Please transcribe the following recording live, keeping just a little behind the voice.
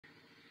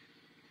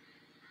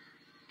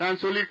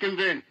நான்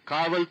சொல்லியிருக்கின்றேன்,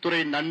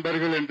 காவல்துறை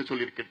நண்பர்கள் என்று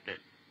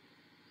சொல்லியிருக்கின்றேன்.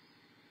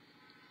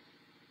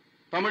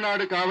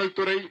 தமிழ்நாடு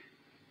காவல்துறை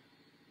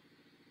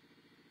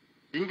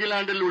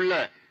இங்கிலாந்தில் உள்ள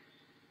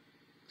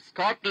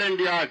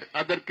ஸ்காட்லாந்து யார்டு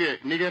அதற்கு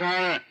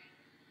நிகரான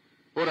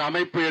ஒரு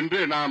அமைப்பு என்று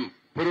நாம்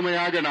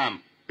பெருமையாக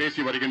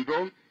பேசி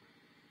வருகின்றோம்.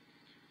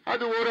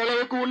 அது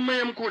ஓரளவுக்கு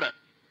உண்மையும் கூட.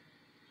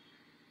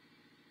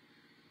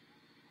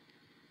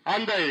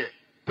 அந்த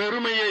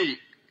பெருமையை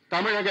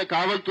தமிழக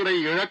காவல்துறை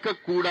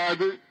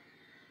இழக்கக்கூடாது.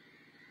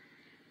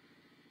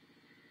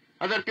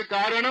 அதற்கு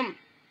காரணம்,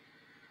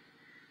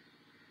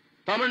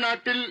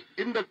 தமிழ்நாட்டில்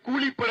இந்த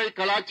கூலிப்படை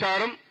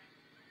கலாச்சாரம்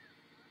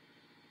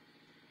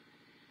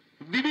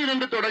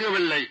திடீரென்று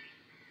தொடங்கவில்லை.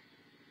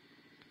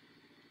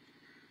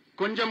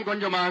 கொஞ்சம்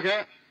கொஞ்சமாக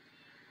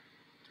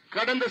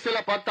கடந்த சில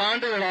 10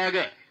 ஆண்டுகளாக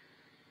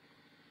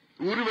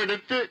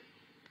உருவெடுத்து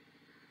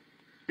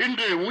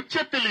இன்று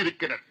உச்சத்தில்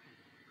இருக்கிறது.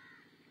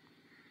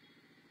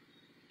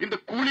 இந்த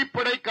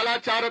கூலிப்படை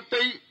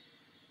கலாச்சாரத்தை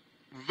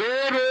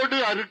வேரோடு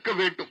அறுக்க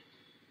வேண்டும்.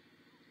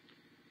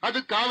 அது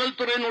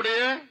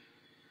காவல்துறையினுடைய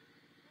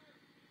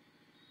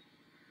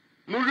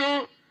முழு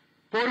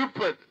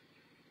பொறுப்பு.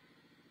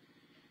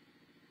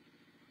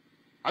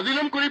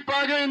 அதிலும்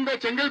குறிப்பாக இந்த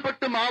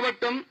செங்கல்பட்டு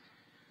மாவட்டம்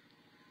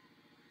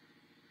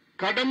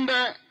கடந்த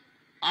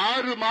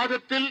 6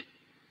 மாதத்தில்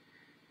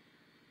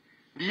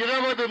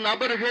 20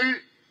 நபர்கள்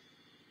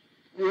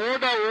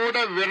ஓட ஓட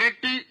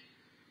விரட்டி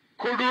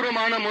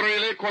கொடூரமான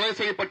முறையிலே கொலை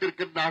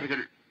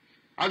செய்யப்பட்டிருக்கிறார்கள்.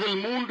 அதில்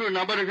 3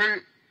 நபர்கள்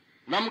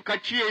நம்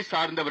கட்சியை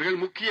சார்ந்தவர்கள்,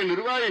 முக்கிய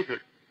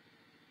நிர்வாகிகள்.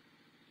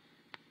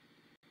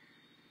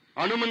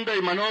 அனுமந்தை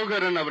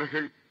மனோகரன்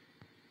அவர்கள்,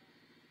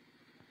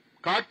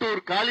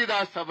 காட்டூர்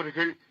காளிதாஸ்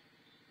அவர்கள்,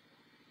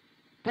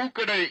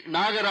 பூக்கடை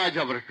நாகராஜ்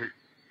அவர்கள்.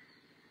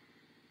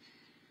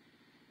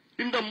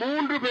 இந்த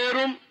 3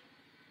 பேரும்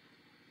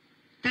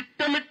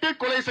திட்டமிட்டு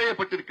கொலை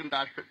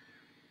செய்யப்பட்டிருக்கின்றார்கள்.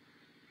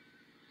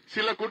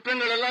 சில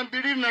குற்றங்கள் எல்லாம்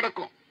திடீர்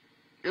நடக்கும்,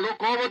 ஏதோ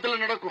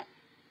கோபத்தில் நடக்கும்.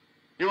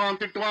 இவன்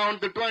திட்டுவான், அவன்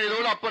திட்டுவான், ஏதோ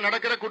அப்ப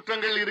நடக்கிற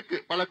குற்றங்கள் இருக்கு,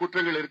 பல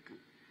குற்றங்கள் இருக்கு.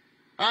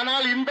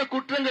 ஆனால் இந்த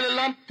குற்றங்கள்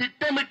எல்லாம்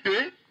திட்டமிட்டு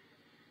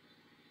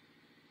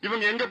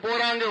இவங்க எங்க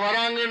போறாங்க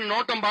வராங்கன்னு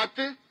நோட்டம்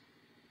பார்த்து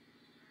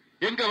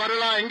எங்க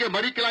வரலாம், எங்க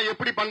மறிக்கலாம்,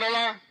 எப்படி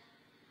பண்ணலாம்,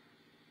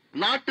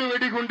 நாட்டு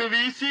வெடிகுண்டு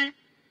வீசி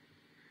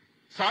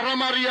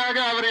சரமாரியாக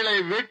அவர்களை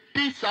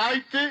வெட்டி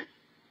சாய்த்து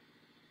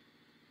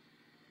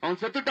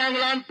அவன்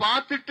செத்துட்டாங்களான்னு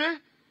பார்த்துட்டு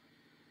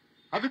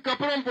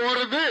அதுக்கப்புறம்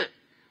போறது,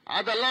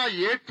 அதெல்லாம்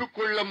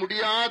ஏற்றுக்கொள்ள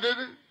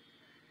முடியாதது.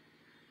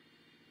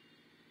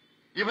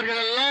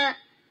 இவர்களெல்லாம்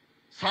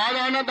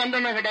சாதாரண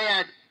தண்டனை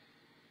கிடையாது.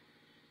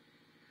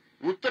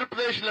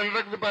 உத்தரப்பிரதேசில்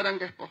நடக்குது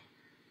பாருங்க. இப்போ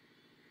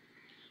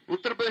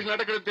உத்தரப்பிரதேச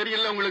நடக்கிறது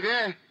தெரியல உங்களுக்கு?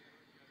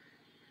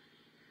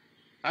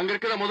 அங்க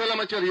இருக்கிற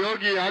முதலமைச்சர்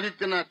யோகி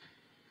ஆதித்யநாத்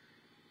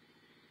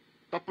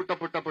தப்பு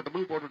டப்பு டப்பு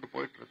டப்புன்னு போட்டுட்டு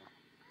போயிட்டு இருக்கான்.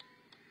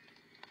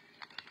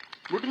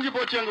 முடிஞ்சு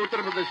போச்சு அங்க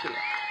உத்தரப்பிரதேசல.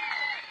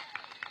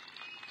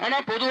 ஆனா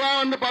பொதுவா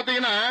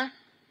பாத்தீங்கன்னா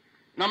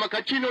நம்ம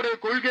கட்சியினுடைய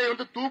கொள்கை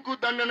தூக்கு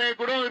தண்டனை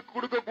கூட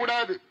கொடுக்க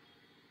கூடாது.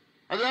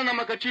 அதுதான்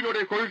நம்ம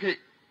கட்சியினுடைய கொள்கை.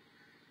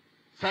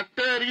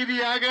 சட்ட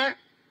ரீதியாக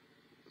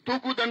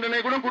தூக்கு தண்டனை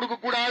கூட கொடுக்க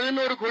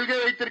கூடாதுன்னு ஒரு கொள்கை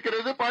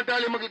வைத்திருக்கிறது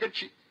பாட்டாளி மக்கள்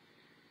கட்சி.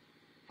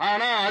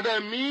 ஆனா அதை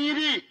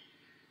மீறி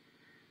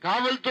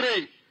காவல்துறை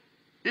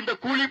இந்த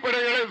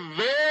கூலிப்படைகளை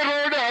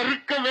வேரோடு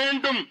அறுக்க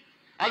வேண்டும்.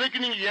 அதுக்கு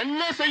நீங்க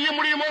என்ன செய்ய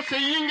முடியுமோ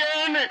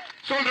செய்யுங்கன்னு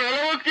சொல்ற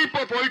அளவுக்கு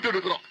இப்ப போயிட்டு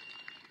இருக்கிறோம்.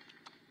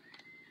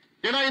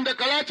 ஏன்னா இந்த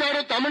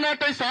கலாச்சாரம்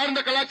தமிழ்நாட்டை சார்ந்த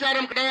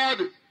கலாச்சாரம்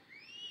கிடையாது.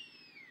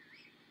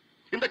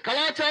 இந்த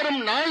கலாச்சாரம்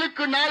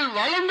நாளுக்கு நாள்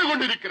வளர்ந்து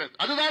கொண்டிருக்கிறது.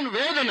 அதுதான்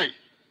வேதனை.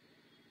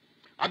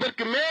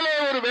 அதற்கு மேலே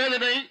ஒரு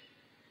வேதனை,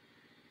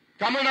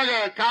 தமிழக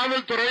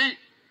காவல்துறை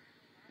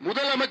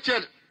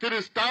முதலமைச்சர் திரு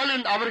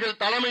ஸ்டாலின் அவர்கள்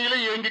தலைமையிலே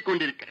இயங்கிக்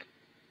கொண்டிருக்கிறது.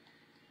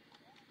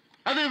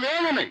 அது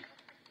வேதனை.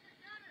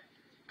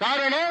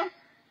 காரணம்,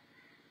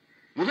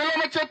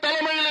 முதலமைச்சர்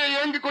தலைமையிலே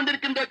இயங்கிக்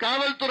கொண்டிருக்கின்ற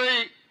காவல்துறை,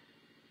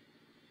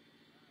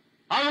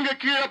 அவங்க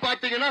கீழே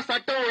பாத்தீங்கன்னா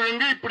சட்டம்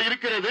ஒழுங்கு இப்படி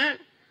இருக்கிறது.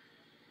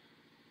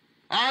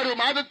 6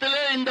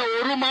 மாதத்திலே இந்த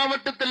ஒரு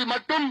மாவட்டத்தில்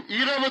மட்டும்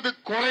 20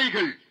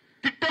 கொலைகள்,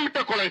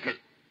 திட்டமிட்ட கொலைகள்.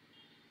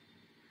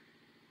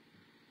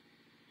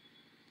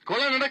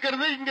 கொலை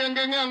நடக்கிறது இங்க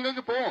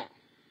அங்கங்க போவோம்.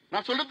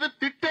 நான் சொல்றது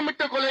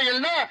திட்டமிட்ட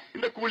கொலைகள்னா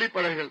இந்த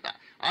கூலிப்படைகள் தான்.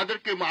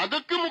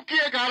 அதுக்கு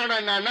முக்கிய காரணம்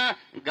என்னன்னா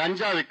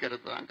கஞ்சா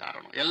விற்கிறது தான்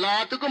காரணம்.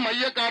 எல்லாத்துக்கும்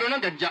மைய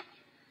காரணம் கஞ்சா.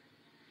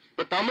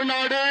 இப்ப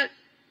தமிழ்நாடு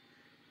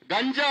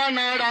கஞ்சா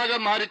நாடாக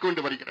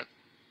மாறிக்கொண்டு வருகிறது.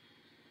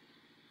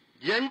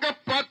 எங்க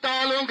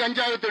பார்த்தாலும்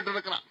கஞ்சா வித்துட்டு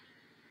இருக்கிறான்.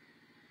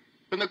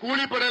 இந்த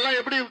கூலிப்படை எல்லாம்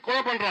எப்படி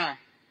கொலை பண்றான்?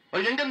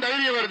 எங்க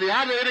தைரியம் வருது?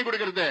 யார் தைரியம்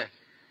கொடுக்கிறது?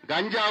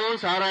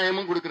 கஞ்சாவும்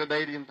சாராயமும் கொடுக்கிற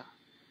தைரியம் தான்.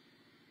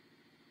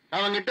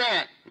 அவங்கிட்ட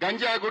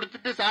கஞ்சா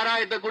கொடுத்துட்டு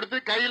சாராயத்தை கொடுத்து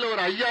கையில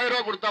ஒரு 5000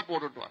 ரூபாய் கொடுத்தா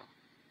போட்டுட்டு வரோம்.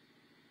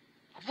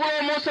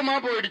 அவ்வளவு மோசமா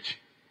போயிடுச்சு.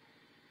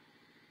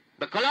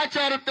 இந்த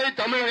கலாச்சாரத்தை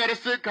தமிழக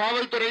அரசு,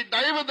 காவல்துறை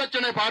தயவு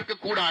தட்சணை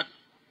பார்க்க கூடாது.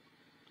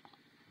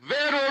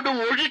 வேரோடு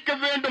ஒழிக்க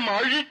வேண்டும்,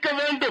 அழிக்க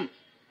வேண்டும்.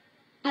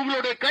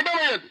 உங்களுடைய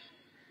கடமை அது.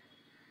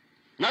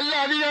 நல்ல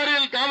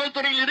அதிகாரிகள்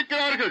காவல்துறையில்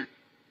இருக்கிறார்கள்.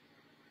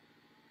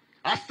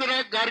 அஸ்திர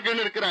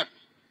கார்கன் இருக்கிறார்,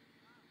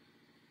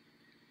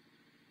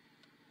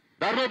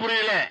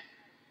 தர்மபுரியில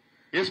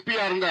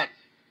எஸ்பியா இருந்தார்,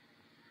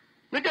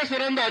 மிக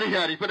சிறந்த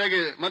அதிகாரி. பிறகு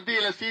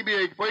மத்தியில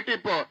சிபிஐக்கு போயிட்டு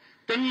இப்போ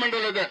தென்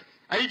மண்டல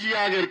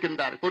ஐஜியாக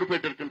இருக்கின்றார்,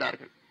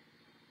 பொறுப்பேற்றிருக்கின்றார்கள்.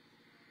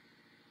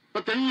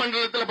 இப்ப தென்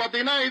மண்டலத்தில்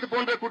பாத்தீங்கன்னா இது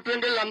போன்ற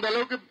குற்றங்கள் அந்த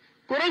அளவுக்கு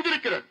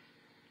குறைந்திருக்கிறது.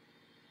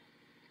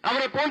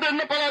 அவரை போன்ற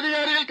இன்னும் பல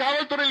அதிகாரிகள்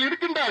காவல்துறையில்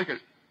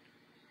இருக்கின்றார்கள்.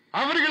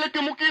 அவர்களுக்கு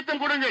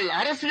முக்கியத்துவம் கொடுங்கள்,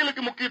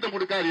 அரசியலுக்கு முக்கியத்துவம்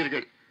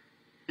கொடுக்காதீர்கள்.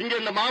 இங்க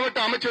இந்த மாவட்ட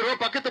அமைச்சரோ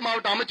பக்கத்து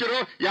மாவட்ட அமைச்சரோ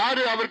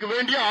யாரு அவருக்கு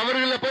வேண்டியோ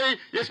அவர்களை போய்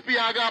எஸ்பி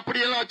ஆக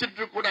அப்படியெல்லாம்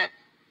வச்சிட்டு கூட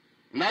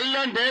நல்ல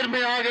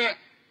நேர்மையாக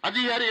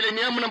அதிகாரிகளை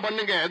நியமனம்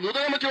பண்ணுங்க.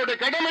 முதலமைச்சருடைய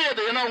கடமை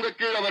அது. ஏன்னா உங்க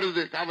கீழே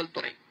வருது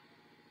காவல்துறை.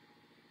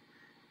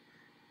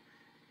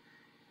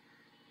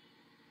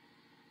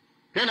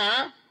 ஏன்னா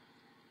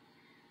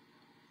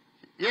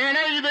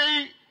இதை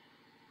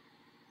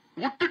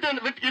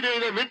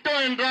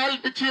விட்டோம் என்றால்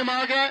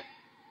நிச்சயமாக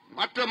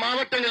மற்ற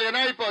மாவட்டங்கள்,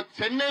 ஏன்னா இப்போ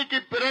சென்னைக்கு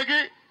பிறகு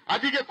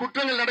அதிக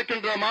குற்றங்கள்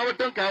நடக்கின்ற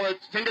மாவட்டம்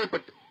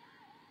செங்கல்பட்டு.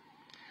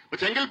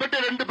 செங்கல்பட்டு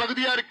 2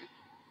 பகுதியா இருக்கு.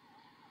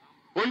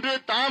 ஒன்று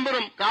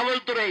தாம்பரம்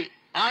காவல்துறை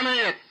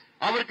ஆணையர்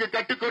அவருக்கு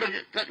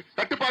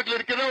கட்டுப்பாட்டில்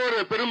இருக்கிற ஒரு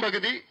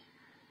பெரும்பகுதி,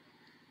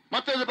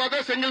 மற்றது பார்த்தா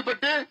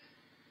செங்கல்பட்டு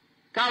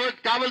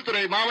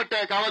காவல்துறை மாவட்ட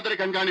காவல்துறை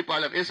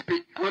கண்காணிப்பாளர் எஸ்பி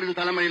அவர்கள்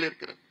தலைமையில்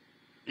இருக்கிறது.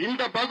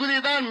 இந்த பகுதி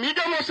தான் மிக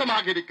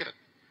மோசமாக இருக்கிறது.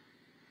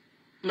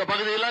 இந்த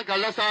பகுதியெல்லாம்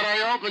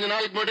கள்ளசாராயம் கொஞ்ச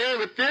நாளுக்கு முன்னாடியே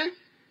வித்து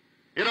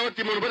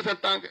 23 பேர்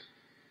செத்தாங்க.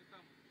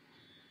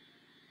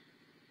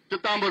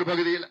 சித்தாம்பூர்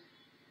பகுதியில்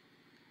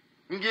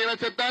இங்கே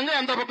செத்தாங்க,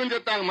 அந்த பக்கம்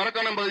செத்தாங்க,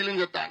 மரக்காணம்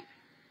பகுதியிலும் செத்தாங்க.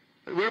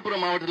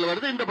 விழுப்புரம் மாவட்டத்தில்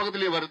வருது, இந்த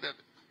பகுதியிலே வருது.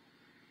 அது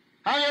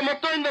ஆக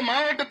மொத்தம் இந்த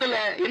மாவட்டத்தில்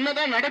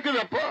என்னதான் நடக்குது?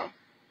 அப்போ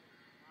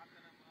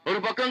ஒரு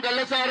பக்கம்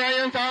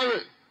கள்ளசாராயம் சாவு,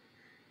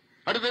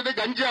 அடுத்தது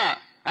கஞ்சா,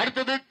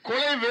 அடுத்தது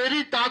கொலை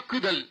வெறி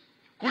தாக்குதல்,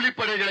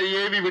 கூலிப்படைகளை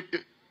ஏவி விட்டு.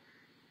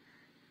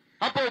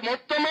 அப்போ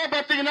மொத்தமா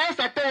பாத்தீங்கன்னா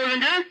சட்ட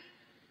ஒழுங்கு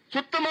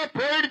சுத்தமா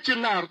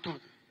போயிடுச்சுன்னு அர்த்தம்.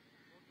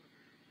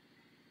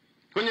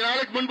 கொஞ்ச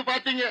நாளைக்கு முன்பு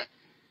பாத்தீங்க,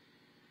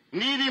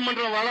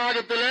 நீதிமன்ற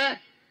வளாகத்தில்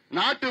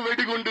நாட்டு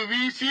வெடிகுண்டு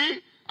வீசி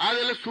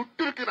அதுல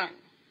சுட்டு இருக்கிறாங்க.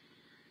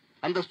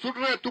 அந்த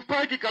சுடுற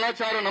துப்பாக்கி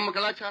கலாச்சாரம் நம்ம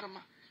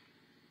கலாச்சாரமா?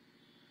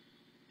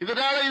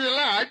 இதனால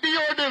இதெல்லாம்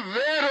அடியோடு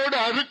வேரோடு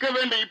அறுக்க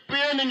வேண்டும்.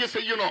 இப்பயே நீங்க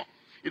செய்யணும்.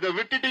 இதை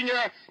விட்டுட்டீங்க,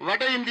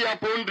 வட இந்தியா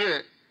போன்று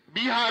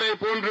பீகாரை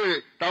போன்று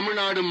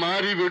தமிழ்நாடு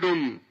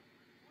மாறிவிடும்.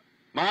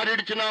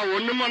 மாறிடுச்சுன்னா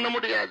ஒண்ணும் பண்ண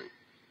முடியாது.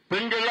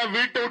 பெண்கள் எல்லாம்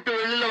வீட்டை விட்டு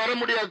வெளியில வர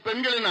முடியாது,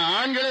 பெண்களின்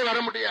ஆண்களே வர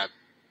முடியாது.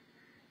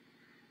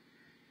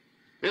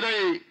 இதை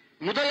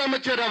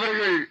முதலமைச்சர்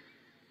அவர்கள்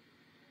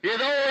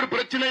ஏதோ ஒரு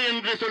பிரச்சனை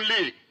என்று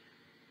சொல்லி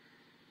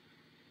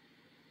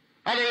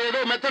அதை ஏதோ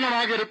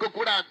மெத்தனமாக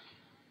இருக்கக்கூடாது.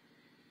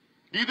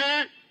 இது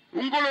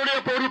உங்களுடைய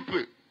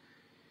பொறுப்பு.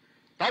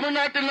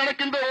 தமிழ்நாட்டில்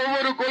நடக்கின்ற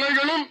ஒவ்வொரு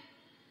கொலைகளும்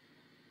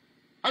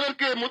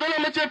அதற்கு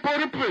முதலமைச்சர்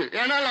பொறுப்பு.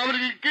 ஏனால்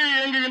அவர்களுக்கு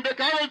இயங்குகின்ற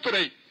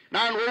காவல்துறை.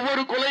 நான்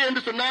ஒவ்வொரு கொலை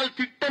என்று சொன்னால்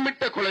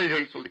திட்டமிட்ட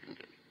கொலைகள்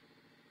சொல்கின்றேன்.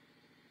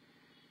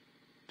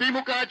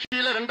 திமுக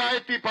ஆட்சியில்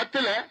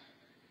 2010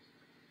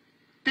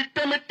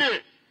 திட்டமிட்டு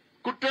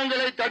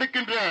குற்றங்களை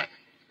தடுக்கின்ற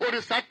ஒரு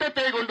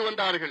சட்டத்தை கொண்டு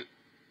வந்தார்கள்.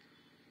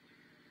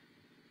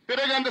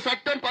 பிறகு அந்த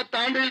சட்டம் 10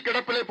 ஆண்டுகள்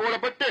கிடப்பிலே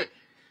போடப்பட்டு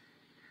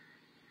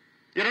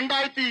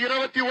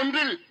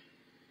 2021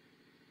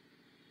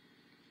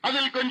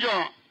 அதில்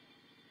கொஞ்சம்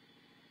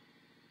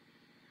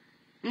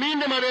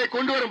மீண்டும் அதை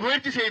கொண்டு வர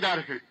முயற்சி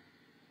செய்தார்கள்.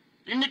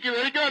 இன்னைக்கு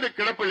வரைக்கும் அது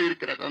கிடப்பில்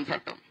இருக்கிறது அந்த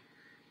சட்டம்.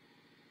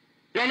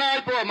 ஏன்னா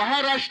இப்போ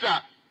மகாராஷ்டிரா,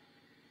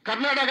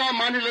 கர்நாடகா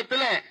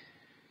மாநிலத்தில்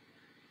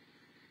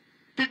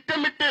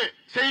திட்டமிட்டு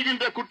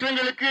செய்கின்ற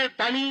குற்றங்களுக்கு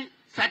தனி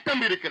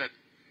சட்டம் இருக்கிறது.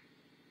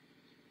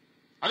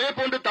 அதே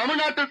போன்று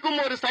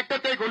தமிழ்நாட்டிற்கும் ஒரு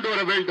சட்டத்தை கொண்டு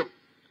வர வேண்டும்,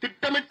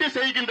 திட்டமிட்டு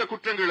செய்கின்ற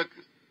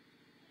குற்றங்களுக்கு.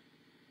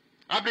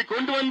 அப்படி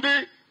கொண்டு வந்து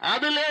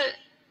அதிலே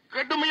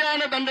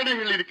கடுமையான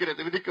தண்டனைகள் இருக்கிறது,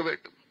 விதிக்க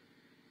வேண்டும்.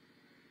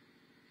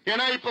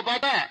 ஏன்னா இப்ப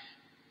பார்த்தா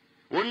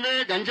ஒண்ணு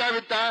கஞ்சா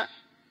வித்தா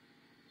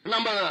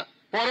நம்ம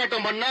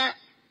போராட்டம் பண்ணா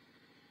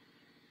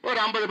ஒரு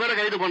 50 பேரை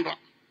கைது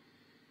பண்றோம்.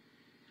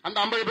 அந்த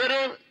 50 பேரு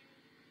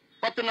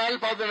 10 நாள்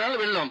 15 நாள்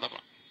வெளில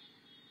வந்துடுறான்.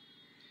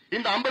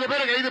 இந்த 50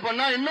 பேரை கைது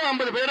பண்ணா இன்னும்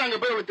 50 பேர் அங்க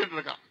போய் வித்துட்டு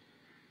இருக்கான்.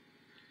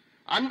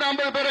 அந்த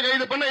 50 பேரை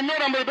கைது பண்ணா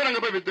இன்னொரு 50 பேர்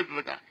அங்க போய் வித்துட்டு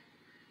இருக்கான்.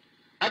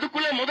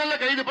 அதுக்குள்ள முதல்ல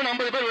கைது பண்ண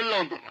 50 பேர்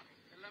வெளில வந்துடுறான்.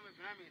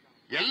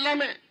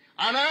 எல்லாமே.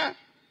 ஆனா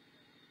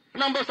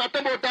நம்ம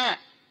சட்டம் போட்டா,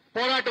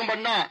 போராட்டம்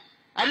பண்ணா,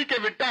 அறிக்கை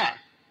விட்டா,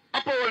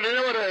 அப்போ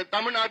ஒரு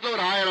தமிழ்நாட்டில்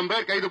ஒரு 1000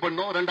 பேர் கைது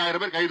பண்ணும், 2000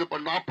 பேர் கைது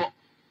பண்ணும். அப்போ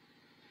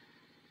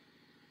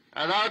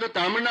அதாவது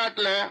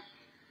தமிழ்நாட்டில்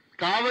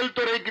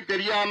காவல்துறைக்கு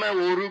தெரியாம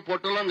ஒரு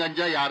பொட்டலம்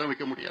கஞ்சா யாரும்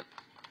வைக்க முடியாது.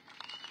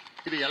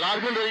 இது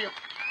எல்லாருக்கும் தெரியும்.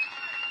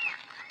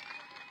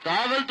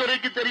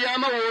 காவல்துறைக்கு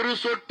தெரியாம ஒரு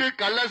சொட்டு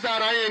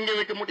கள்ளசாராயம் எங்க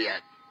வைக்க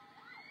முடியாது.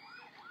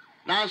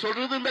 நான்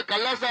சொல்றது இந்த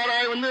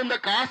கள்ளசாராயம் இந்த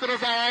காசுற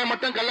சாராயம்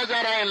மட்டும்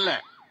கள்ளசாராயம் இல்ல.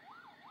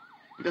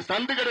 இந்த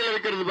சந்து கடையில்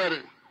வைக்கிறது பாரு,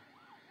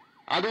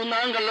 அதுவும்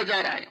தான்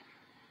கள்ளசாராயம்.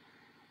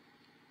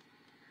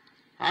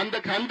 அந்த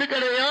சந்து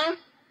கடையும்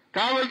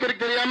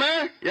காவல்துறைக்கு தெரியாம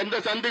எந்த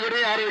சந்து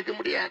கடையும் யாரும் வைக்க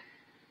முடியாது.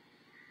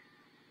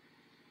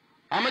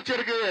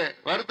 அமைச்சருக்கு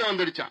வருத்தம்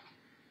வந்துடுச்சான்.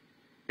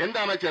 எந்த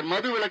அமைச்சர்?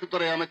 மது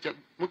விலக்குத்துறை அமைச்சர்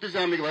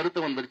முத்துசாமிக்கு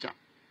வருத்தம் வந்துடுச்சான்.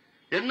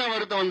 என்ன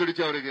வருத்தம்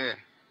வந்துடுச்சு அவருக்கு?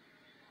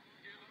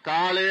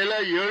 காலையில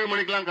 7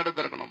 மணிக்கெல்லாம் கடை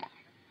திறக்கணுமா?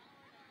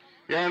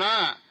 ஏன்னா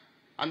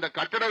அந்த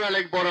கட்டட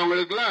வேலைக்கு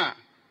போறவங்களுக்கு எல்லாம்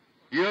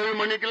 7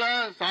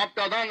 மணிக்கெல்லாம்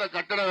சாப்பிட்டாதான் அந்த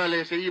கட்டட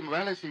வேலை செய்ய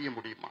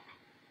முடியுமா?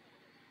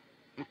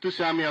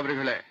 முத்துசாமி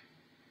அவர்களே,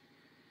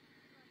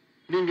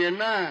 நீங்க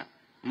என்ன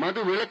மது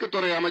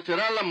விலக்குத்துறை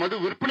அமைச்சரா இல்ல மது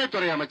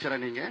விற்பனைத்துறை அமைச்சரா?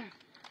 நீங்க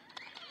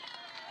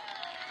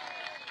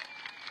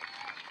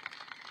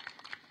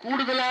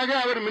கூடுதலாக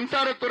அவர்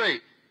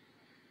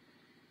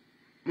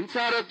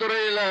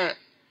மின்சாரத்துறையில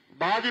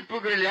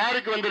பாதிப்புகள்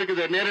யாருக்கு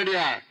வந்திருக்குது?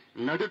 நேரடியா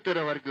நடுத்தர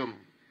வர்க்கம்,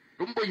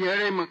 ரொம்ப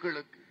ஏழை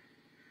மக்களுக்கு.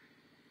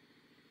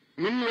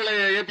 மின்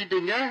விலையை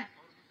ஏத்திட்டீங்க.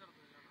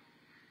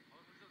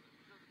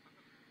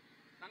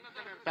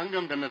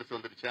 தங்கம் தென்னரசு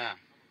வந்துருச்சா?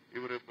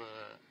 இவரு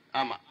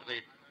ஆமா,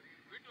 ரைட்.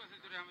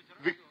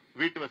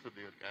 வீட்டு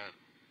வசதி இருக்கார்.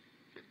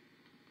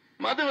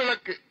 மது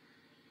விலக்கு,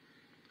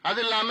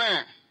 அது இல்லாம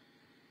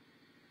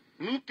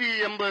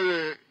 180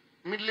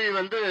 மில்லி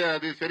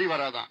அது சரி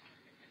வராதான்.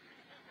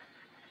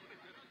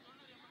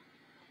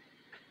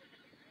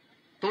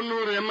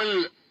 90 ml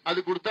அது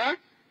கொடுத்தா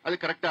அது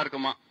கரெக்டா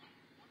இருக்குமா?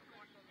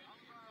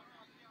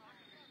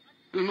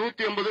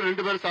 180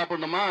 2 பேர்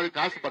சாப்பிடணுமா? அது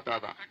காசு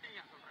பத்தாதான்.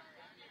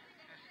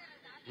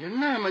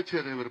 என்ன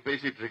அமைச்சர் இவர்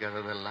பேசிட்டு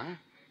இருக்காரு? அதெல்லாம்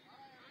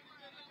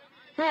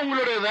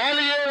உங்களுடைய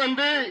வேலையே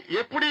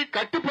எப்படி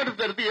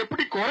கட்டுப்படுத்துறது,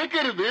 எப்படி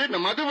குறைக்கிறது? இந்த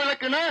மது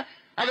விலக்குனா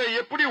அதை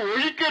எப்படி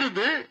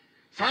ஒழிக்கிறது?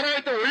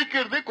 சாராயத்தை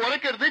ஒழிக்கிறது,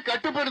 குறைக்கிறது,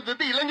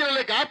 கட்டுப்படுத்துறது,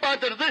 இளைஞர்களை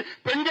காப்பாற்றுறது,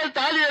 பெண்கள்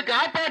தாலியை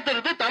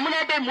காப்பாற்றுறது,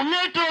 தமிழ்நாட்டை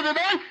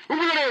முன்னேற்றுவதுதான்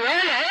உங்களுடைய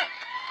வேலை.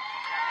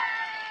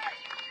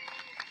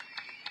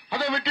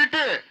 அதை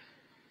விட்டுட்டு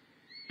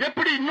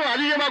எப்படி இன்னும்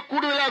அதிகமா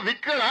கூடுதலா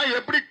விற்கலாம்,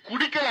 எப்படி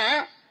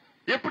குடிக்கலாம்,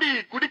 எப்படி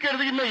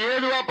குடிக்கிறதுக்கு இன்னும்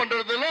ஏதுவா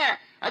பண்றதுல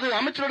அது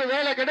அமைச்சரோட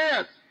வேலை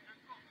கிடையாது.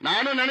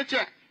 நானும்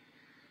நினைச்சேன்.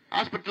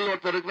 ஹாஸ்பிட்டல்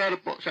ஒருத்தர் இருக்கிறார்,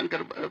 இப்போ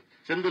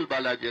செந்தில்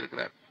பாலாஜி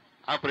இருக்கிறார்,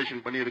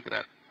 ஆபரேஷன் பண்ணி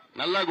இருக்கிறார்.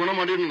 நல்லா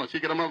குணமடையணும்,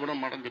 சீக்கிரமா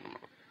குணம்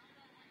அடைஞ்சிடணும்.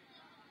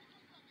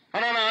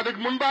 ஆனா நான்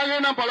அதுக்கு முன்பாக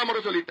நான் பல முறை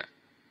சொல்லிட்டேன்,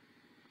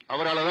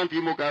 அவரால் தான்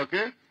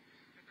திமுகவுக்கு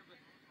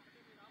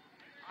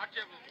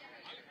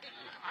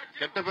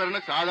கெட்ட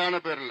பேருன்னு சாதாரண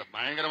பேர் இல்ல,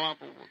 பயங்கரமா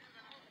போகுது.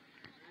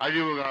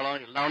 அழிவு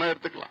காலம் எல்லாம்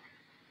எடுத்துக்கலாம்.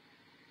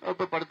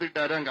 அப்ப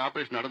படுத்துக்கிட்டாரு, அங்க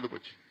ஆபரேஷன் நடந்து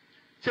போச்சு.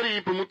 சரி,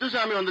 இப்ப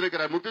முத்துசாமி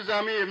வந்திருக்கிறார்.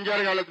 முத்துசாமி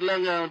எம்ஜிஆர் காலத்துல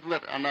அங்க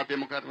இருந்தார், அண்ணா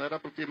திமுக இருந்தாரு,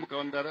 அப்புறம் திமுக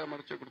வந்தாரு,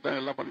 மறைச்சு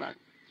கொடுத்தாங்க, எல்லாம் பண்ணாங்க.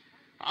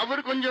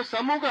 அவர் கொஞ்சம்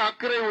சமூக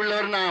அக்கறை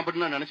உள்ளவர்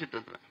அப்படின்னு நான் நினைச்சிட்டு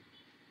இருந்தேன்.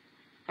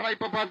 ஆனா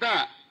இப்ப பார்த்தா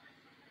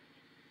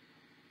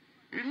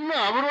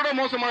இன்னும் அவரோட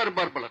மோசமா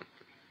இருப்பார் போல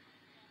இருக்கு.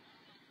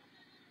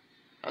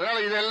 அதனால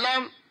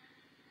இதெல்லாம்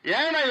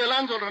ஏன்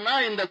இதெல்லாம் சொல்றேன்னா,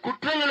 இந்த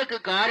குற்றங்களுக்கு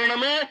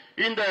காரணமே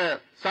இந்த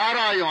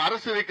சாராயம்,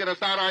 அரசு விற்கிற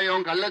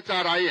சாராயம்,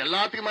 கள்ளச்சாராயம்,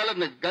 எல்லாத்துக்கும் மேல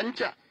இந்த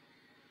கஞ்சா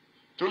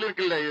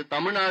சொல்லிருக்குல்ல.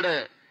 தமிழ்நாடு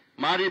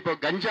மாறி இப்ப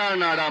கஞ்சா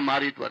நாடா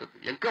மாறிட்டு வருது.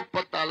 எங்க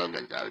பார்த்தாலும்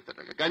கஞ்சா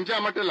வித்துறாங்க. கஞ்சா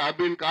மட்டும் இல்ல,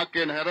 அபின்,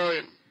 காக்கேன்,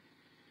 ஹெரோயின்.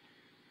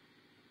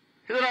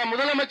 இது நான்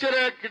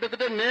முதலமைச்சரை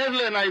கிட்டத்தட்ட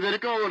நேர்ல நான் இது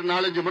வரைக்கும் ஒரு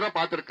 4-5 முறை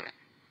பார்த்திருக்கிறேன்.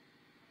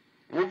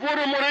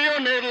 ஒவ்வொரு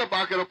முறையும் நேர்ல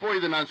பாக்குறப்போ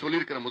இது நான்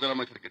சொல்லியிருக்கிறேன்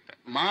முதலமைச்சர் கிட்ட,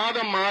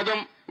 மாதம்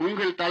மாதம்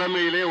உங்கள்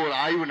தலைமையிலே ஒரு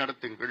ஆய்வு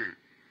நடத்துங்கள்.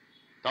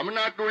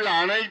 தமிழ்நாட்டில் உள்ள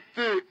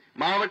அனைத்து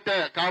மாவட்ட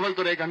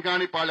காவல்துறை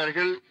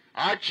கண்காணிப்பாளர்கள்,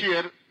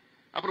 ஆட்சியர்,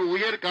 அப்புறம்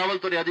உயர்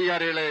காவல்துறை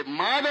அதிகாரிகளை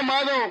மாதம்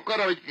மாதம்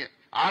உட்கார வைக்க,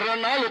 அரை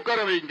நாள் உட்கார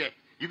வைங்க.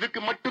 இதுக்கு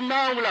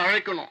மட்டும்தான் அவங்களை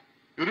அழைக்கணும்.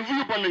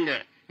 ரிவ்யூ பண்ணுங்க.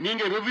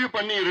 நீங்க ரிவ்யூ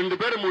பண்ணி 2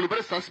 பேர் 3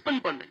 பேர்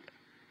சஸ்பெண்ட் பண்ணுங்க.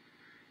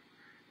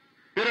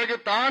 பிறகு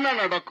தானா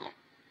நடக்கும்.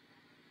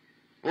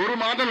 1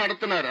 மாதம்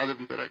நடத்தினார்,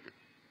 அதன் பிறகு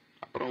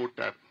அப்புறம்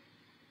விட்டார்.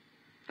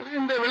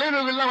 இந்த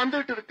விளைவுகள்லாம்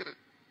வந்துட்டு இருக்கிறது.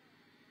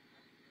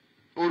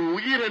 ஒரு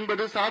உயிர்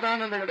என்பது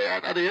சாதாரண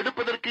கிடையாது. அதை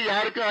எடுப்பதற்கு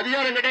யாருக்கும்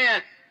அதிகாரம்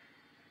கிடையாது,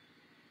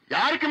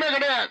 யாருக்குமே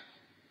கிடையாது.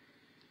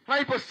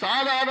 இப்ப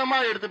சாதாரணமா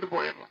எடுத்துட்டு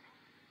போயிடலாம்.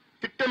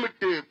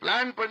 திட்டமிட்டு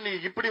பிளான் பண்ணி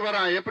இப்படி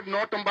வரான், எப்படி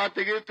நோட்டம்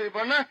பார்த்து இழுத்து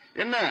பண்ண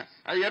என்ன,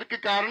 அது எதற்கு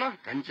காரணம்?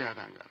 கஞ்சா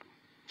தான் காரணம்.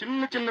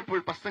 சின்ன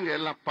சின்ன பசங்க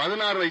எல்லாம்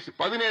 16 வயசு,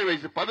 17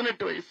 வயசு,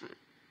 18 வயசு,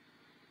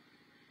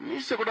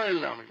 மீச கூட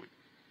இல்ல அவனுக்கு.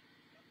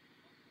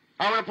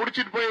 அவனை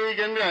புடிச்சிட்டு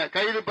போய் எங்க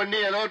கைது பண்ணி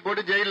ஏதாவது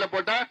போட்டு ஜெயில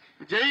போட்டா,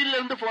 ஜெயில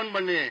இருந்து போன்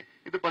பண்ணி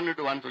இது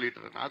பண்ணிட்டு வான்னு சொல்லிட்டு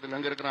இருக்கான். அதுல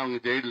அங்க இருக்கிற அவங்க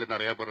ஜெயில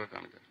நிறைய பேர்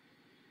இருக்கானுங்க.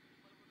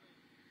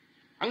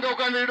 அங்க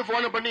உட்காந்துட்டு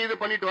போன பண்ணி இது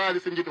பண்ணிட்டு வா,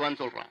 அது செஞ்சுட்டு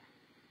வான்னு சொல்றான்.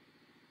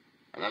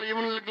 அதனால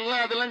இவங்களுக்கு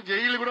எல்லாம் அதெல்லாம்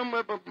ஜெயிலு கூட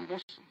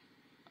மோசம்.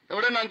 அதை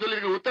விட நான்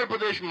சொல்லியிருக்கேன்,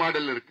 உத்தரப்பிரதேஷ்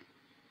மாடல் இருக்கு.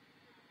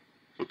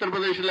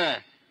 உத்தரப்பிரதேஷ்ல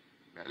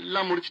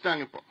எல்லாம்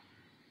முடிச்சுட்டாங்க. இப்போ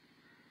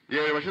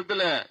 7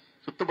 வருஷத்துல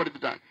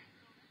சுத்தப்படுத்திட்டாங்க.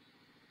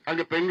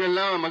 அங்க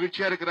பெண்கள்லாம்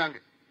மகிழ்ச்சியா இருக்கிறாங்க.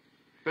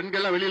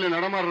 பெண்கள்லாம் வெளியில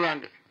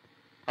நடமாடுறாங்க.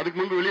 அதுக்கு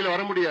முன்பு வெளியில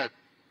வர முடியாது.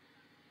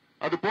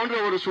 அது போன்ற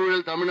ஒரு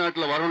சூழல்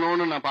தமிழ்நாட்டில்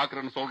வரணும்னு நான்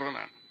பாக்குறேன்னு சொல்றேன்.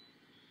 நான்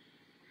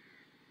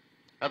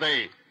அதை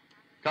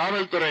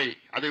காவல்துறை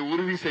அதை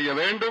உறுதி செய்ய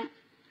வேண்டும்.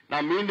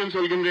 நான் மீண்டும்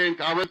சொல்கின்றேன்,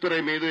 காவல்துறை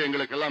மீது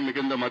எங்களுக்கெல்லாம்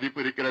மிகுந்த மதிப்பு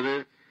இருக்கிறது.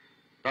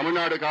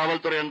 தமிழ்நாடு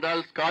காவல்துறை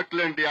என்றால்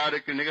ஸ்காட்லாந்து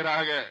யாருக்கு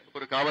நிகராக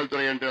ஒரு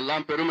காவல்துறை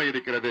என்றெல்லாம் பெருமை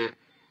இருக்கிறது.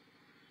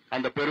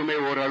 அந்த பெருமை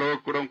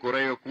ஓரளவுக்கு கூட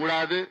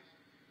குறையக்கூடாது.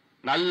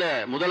 நல்ல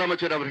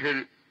முதலமைச்சர்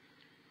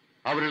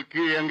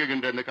அவர்களுக்கு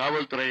இயங்குகின்ற இந்த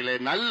காவல்துறையிலே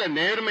நல்ல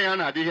நேர்மையான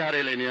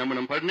அதிகாரிகளை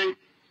நியமனம் பண்ணி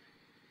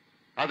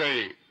அதை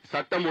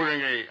சட்டம்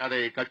ஒழுங்கை அதை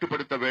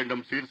கட்டுப்படுத்த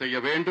வேண்டும், சீர் செய்ய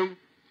வேண்டும்.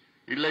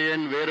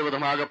 இல்லையேன் வேறு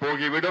விதமாக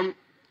போகிவிடும்.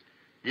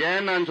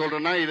 ஏன் நான்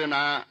சொல்றேன்னா, இது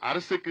நான்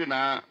அரசுக்கு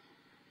நான்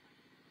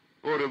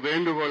ஒரு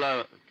வேண்டுகோளா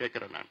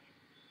கேட்கிறேன். நான்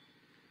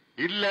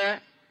இல்ல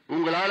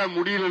உங்களால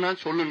முடியலன்னா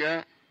சொல்லுங்க,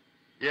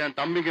 என்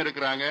தம்பிங்க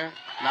இருக்கிறாங்க,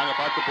 நாங்க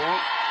பார்த்துப்போம்.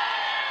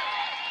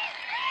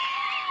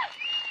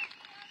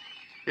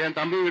 என்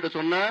தம்பி கிட்ட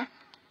சொன்ன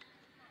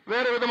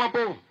வேற விதமா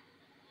போகும்.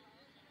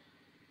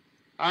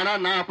 ஆனா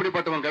நான்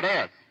அப்படிப்பட்டவன்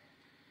கிடையாது.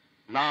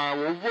 நான்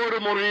ஒவ்வொரு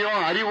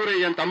முறையும் அறிவுரை,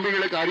 என்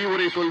தம்பிகளுக்கு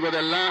அறிவுரை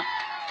சொல்வதெல்லாம்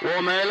ஓ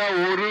மேல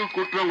ஒரு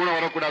குற்றம் கூட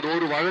வரக்கூடாது,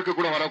 ஒரு வழக்கு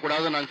கூட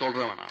வரக்கூடாது நான்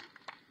சொல்றேன். நான்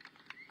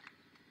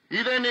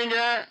இதை நீங்க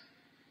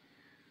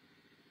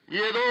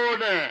ஏதோ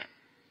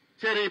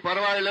சரி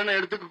பரவாயில்லன்னு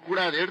எடுத்துக்க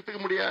கூடாது, எடுத்துக்க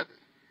முடியாது.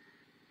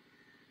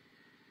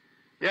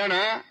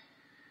 ஏன்னா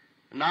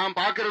நான்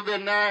பார்க்கிறது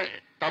என்ன,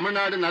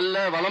 தமிழ்நாடு நல்ல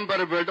வளம்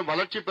பெற வேண்டும்,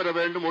 வளர்ச்சி பெற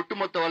வேண்டும்,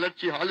 ஒட்டுமொத்த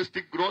வளர்ச்சி,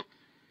 ஹாலிஸ்டிக் குரோத்.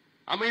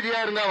 அமைதியா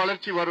இருந்தா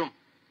வளர்ச்சி வரும்.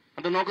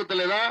 அந்த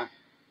நோக்கத்திலே தான்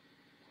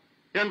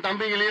என்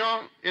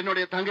தம்பிகளையும்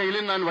என்னுடைய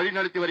தங்கைகளையும் நான் வழி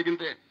நடத்தி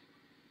வருகின்றேன்.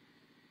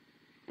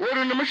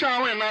 ஒரு நிமிஷம்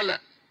ஆகும் என்னால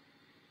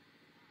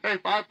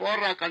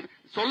போடுறா கண்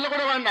சொல்ல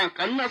கூட வேண்டாம்,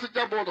 கண்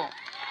அசைச்சா போதும்.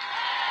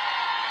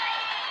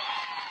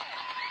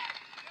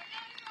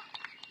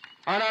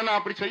 ஆனா நான்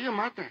அப்படி செய்ய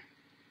மாட்டேன்,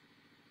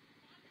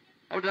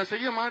 அப்படி நான்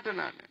செய்ய மாட்டேன்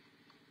நான்.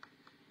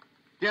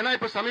 ஏன்னா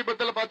இப்ப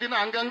சமீபத்தில்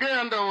பாத்தீங்கன்னா அங்கங்கே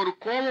அந்த ஒரு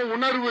கோப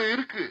உணர்வு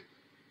இருக்கு.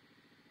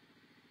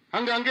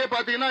 அங்கே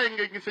பாத்தீங்கன்னா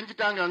இங்க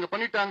செஞ்சுட்டாங்க, அங்க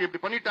பண்ணிட்டாங்க,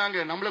 இப்படி பண்ணிட்டாங்க,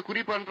 நம்மள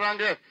குறி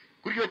பண்றாங்க,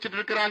 குறி வச்சிட்டு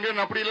இருக்கிறாங்க,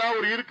 அப்படி எல்லாம்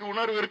ஒரு இருக்கு,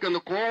 உணர்வு இருக்கு,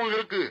 அந்த கோபம்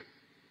இருக்கு.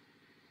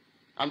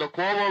 அந்த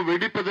கோபம்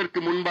வெடிப்பதற்கு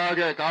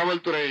முன்பாக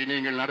காவல்துறை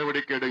நீங்கள்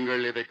நடவடிக்கை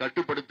எடுங்கள், இதை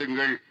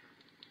கட்டுப்படுத்துங்கள்.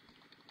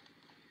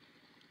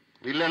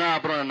 இல்லனா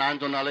அப்புறம்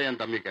நான் சொன்னாலே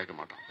என் தம்பி கேட்க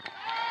மாட்டான்.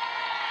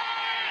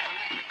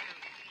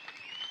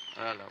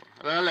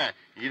 அதனால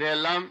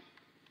இதெல்லாம்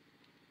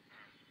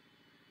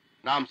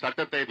நாம்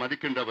சட்டத்தை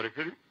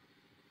மதிக்கின்றவர்கள்.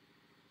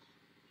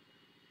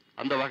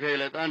 அந்த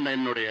வகையில தான்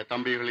என்னுடைய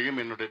தம்பிகளையும்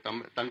என்னுடைய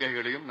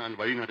தங்கைகளையும் நான்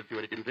வழி நடத்தி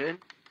வருகின்றேன்.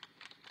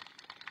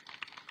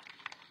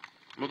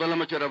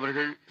 முதலமைச்சர்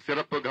அவர்கள்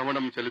சிறப்பு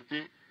கவனம் செலுத்தி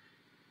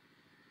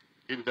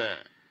இந்த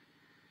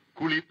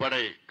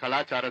கூலிப்படை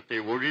கலாச்சாரத்தை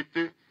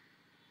ஒழித்து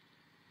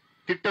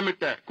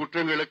திட்டமிட்ட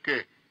குற்றங்களுக்கு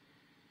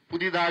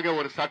புதிதாக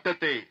ஒரு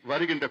சட்டத்தை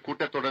வருகின்ற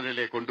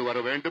கூட்டத்தொடரிலே கொண்டு வர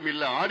வேண்டும்.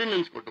 இல்ல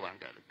ஆர்டினன்ஸ் கொண்டு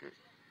வாங்க, அதுக்கு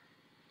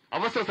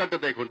அவசர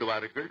சட்டத்தை கொண்டு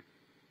வாருங்கள்.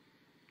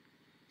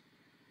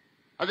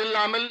 அது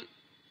இல்லாமல்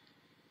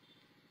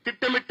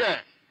திட்டமிட்ட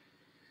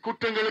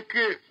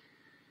குற்றங்களுக்கு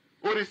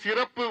ஒரு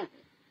சிறப்பு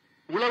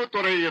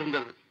உளவுத்துறை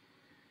இருந்தது,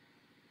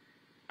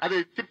 அதை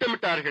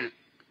திட்டமிட்டார்கள்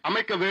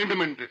அமைக்க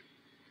வேண்டும் என்று,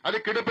 அது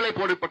கிடப்பிலை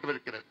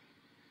போடப்பட்டிருக்கிறது.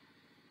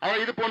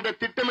 இது போன்ற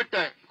திட்டமிட்ட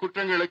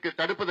குற்றங்களுக்கு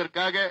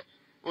தடுப்பதற்காக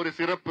ஒரு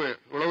சிறப்பு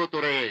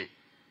உளவுத்துறையை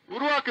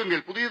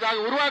உருவாக்குங்கள்,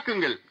 புதியதாக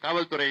உருவாக்குங்கள்,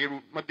 காவல்துறை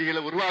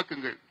மத்தியில்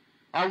உருவாக்குங்கள்.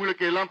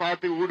 அவங்களுக்கு எல்லாம்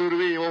பார்த்து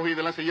ஊடுருவி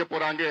இதெல்லாம் செய்ய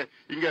போறாங்க,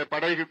 இங்க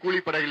படைகள் கூலி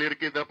படைகள்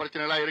இருக்கு, இந்த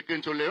பிரச்சனை எல்லாம்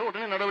இருக்குன்னு சொல்லி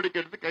உடனே நடவடிக்கை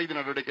எடுத்து, கைது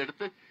நடவடிக்கை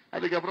எடுத்து,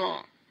 அதுக்கப்புறம்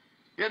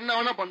என்ன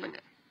வேணா பண்ணுங்க.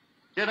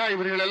 ஏன்னா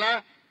இவர்கள் எல்லாம்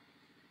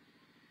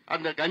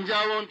அந்த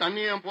கஞ்சாவும்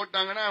தண்ணியும்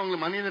போட்டாங்கன்னா அவங்க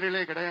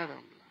மனிதர்களே கிடையாது,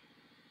 அவங்க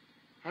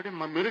அப்படியே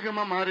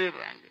மிருகமா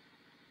மாறிடுறாங்க.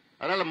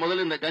 அதனால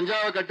முதல்ல இந்த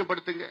கஞ்சாவை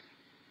கட்டுப்படுத்துங்க,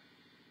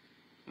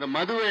 இந்த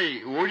மதுவை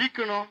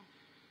ஒழிக்கணும்,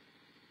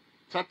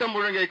 சட்டம்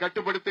ஒழுங்கை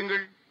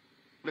கட்டுப்படுத்துங்கள்,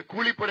 இந்த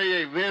கூலிப்படையை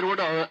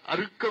வேரோடு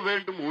அறுக்க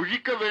வேண்டும்,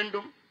 ஒழிக்க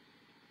வேண்டும்.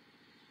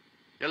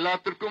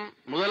 எல்லாத்திற்கும்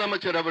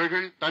முதலமைச்சர்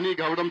அவர்கள் தனி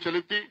கவனம்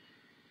செலுத்தி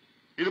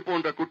இது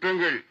போன்ற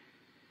குற்றங்கள்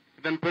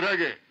இதன்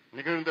பிறகு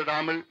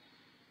நிகழ்ந்திடாமல்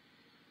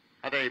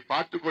அதை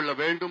பார்த்துக் கொள்ள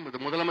வேண்டும். இது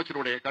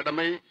முதலமைச்சருடைய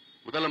கடமை.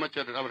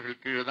 முதலமைச்சர்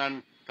அவர்கள் கீழ்தான்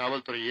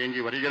காவல்துறை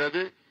இயங்கி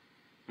வருகிறது.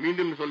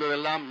 மீண்டும்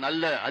சொல்வதெல்லாம்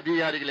நல்ல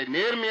அதிகாரிகளை,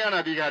 நேர்மையான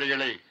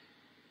அதிகாரிகளை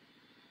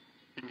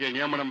இங்கே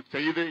நியமனம்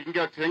செய்து,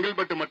 இங்க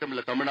செங்கல்பட்டு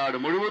மட்டுமல்ல தமிழ்நாடு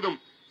முழுவதும்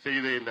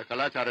செய்து இந்த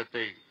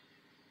கலாச்சாரத்தை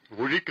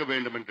ஒழிக்க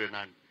வேண்டும் என்று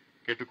நான்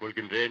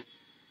கேட்டுக்கொள்கின்றேன்.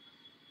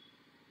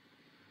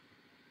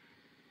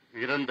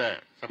 இறந்த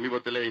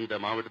சமீபத்தில் இந்த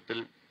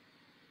மாவட்டத்தில்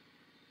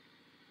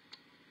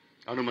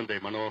அனுமந்தை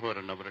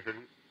மனோகரன் அவர்கள்,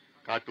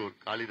 காட்டூர்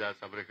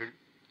காளிதாஸ் அவர்கள்,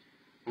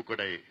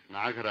 பூக்கடை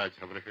நாகராஜ்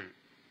அவர்கள்,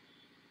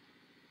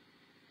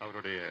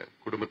 அவருடைய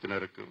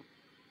குடும்பத்தினருக்கும்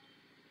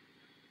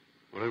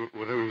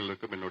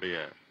உறவினர்களுக்கும் என்னுடைய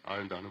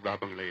ஆழ்ந்த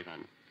அனுதாபங்களை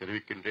நான்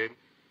தெரிவிக்கின்றேன்.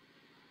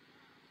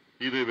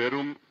 இது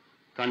வெறும்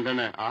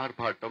கண்டன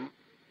ஆர்ப்பாட்டம்.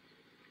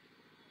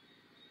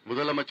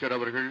 முதலமைச்சர்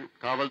அவர்கள்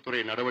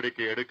காவல்துறை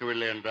நடவடிக்கை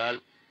எடுக்கவில்லை என்றால்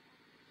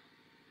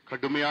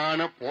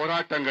கடுமையான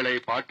போராட்டங்களை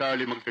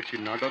பாட்டாளி மக்கள் கட்சி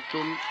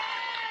நடத்தும்.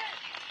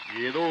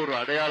 ஏதோ ஒரு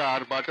அடையாள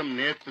ஆர்ப்பாட்டம்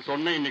நேற்று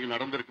சொன்ன இன்னைக்கு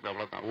நடந்திருக்குது,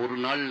 அவ்வளவுதான், ஒரு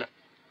நாள்ல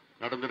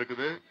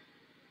நடந்திருக்குது.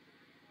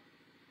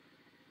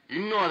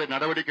 இன்னும் அதை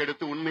நடவடிக்கை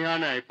எடுத்து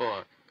உண்மையான, இப்போ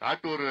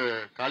காட்டூர்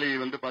காலி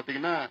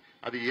பாத்தீங்கன்னா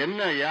அது என்ன,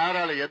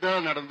 யாரால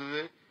எதால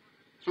நடந்தது,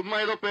 சும்மா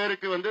ஏதோ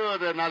பேருக்கு ஒரு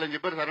 4-5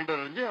 பேர் சரண்டர்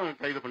அடைஞ்சு அவங்க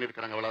கைது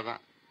பண்ணிருக்காங்க,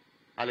 அவ்வளவுதான்.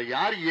 அதுல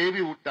யார்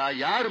ஏவி விட்டா,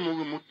 யார்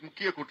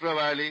முக்கிய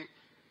குற்றவாளி,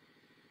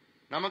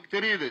 நமக்கு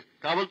தெரியுது,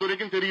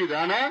 காவல்துறைக்கும் தெரியுது.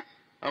 ஆனா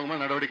அவங்க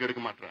மேல நடவடிக்கை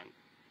எடுக்க மாட்டாங்க.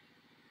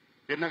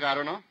 என்ன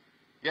காரணம்?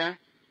 ஏன்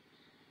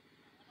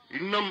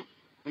இன்னும்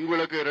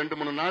உங்களுக்கு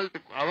 2-3 நாள்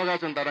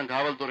அவகாசம் தரேன்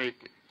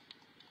காவல்துறைக்கு.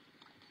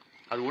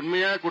 அது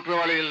உண்மையா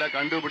குற்றவாளிகளை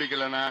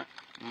கண்டுபிடிக்கலன்னா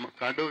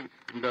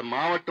இந்த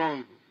மாவட்டம்,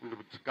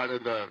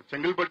 இந்த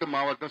செங்கல்பட்டு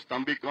மாவட்டம்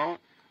ஸ்தம்பிக்கும்.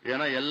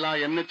 ஏன்னா எல்லா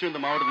எண்ணச்சும்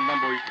இந்த மாவட்டத்தில்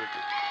தான் போயிட்டு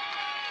இருக்கு.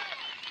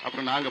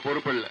 அப்புறம் நாங்க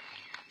பொறுப்பு இல்லை.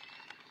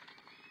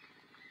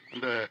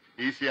 இந்த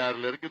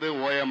இசிஆர்ல இருக்குது,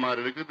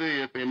 ஓஎம்ஆர் இருக்குது,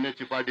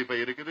 NH 45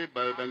 இருக்குது,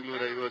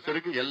 பெங்களூர் ஹைவேஸ்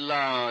இருக்கு. எல்லா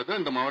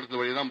இதுவும் இந்த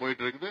மாவட்டத்தில் வழிதான்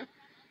போயிட்டு இருக்குது.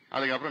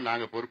 அதுக்கப்புறம்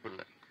நாங்க பொறுப்பு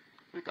இல்லை.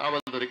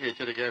 காவல்துறைக்கு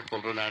எச்சரிக்கையாக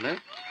சொல்றேன் நானு.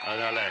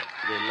 அதனால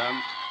இதெல்லாம்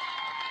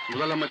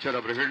முதலமைச்சர்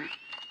அவர்கள்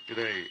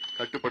இதை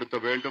கட்டுப்படுத்த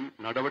வேண்டும்.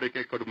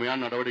 நடவடிக்கை,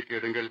 கடுமையான நடவடிக்கை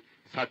எடுங்கள்.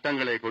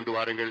 சட்டங்களை கொண்டு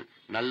வாருங்கள்.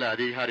 நல்ல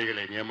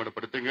அதிகாரிகளை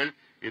நியமனப்படுத்துங்கள்.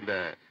 இந்த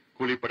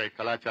கூலிப்படை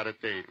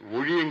கலாச்சாரத்தை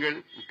ஒழியுங்கள்.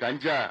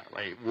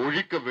 கஞ்சாவை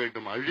ஒழிக்க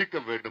வேண்டும், அழிக்க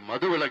வேண்டும்.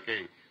 மதுவிலக்கை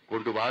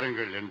கொண்டு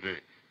வாருங்கள் என்று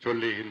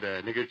சொல்லி இந்த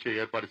நிகழ்ச்சியை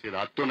ஏற்பாடு செய்த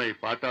அத்துணை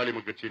பாட்டாளி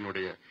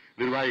கட்சியினுடைய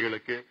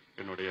நிர்வாகிகளுக்கு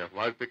என்னுடைய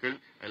வாழ்த்துக்கள்.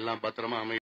 எல்லாம் பத்திரமா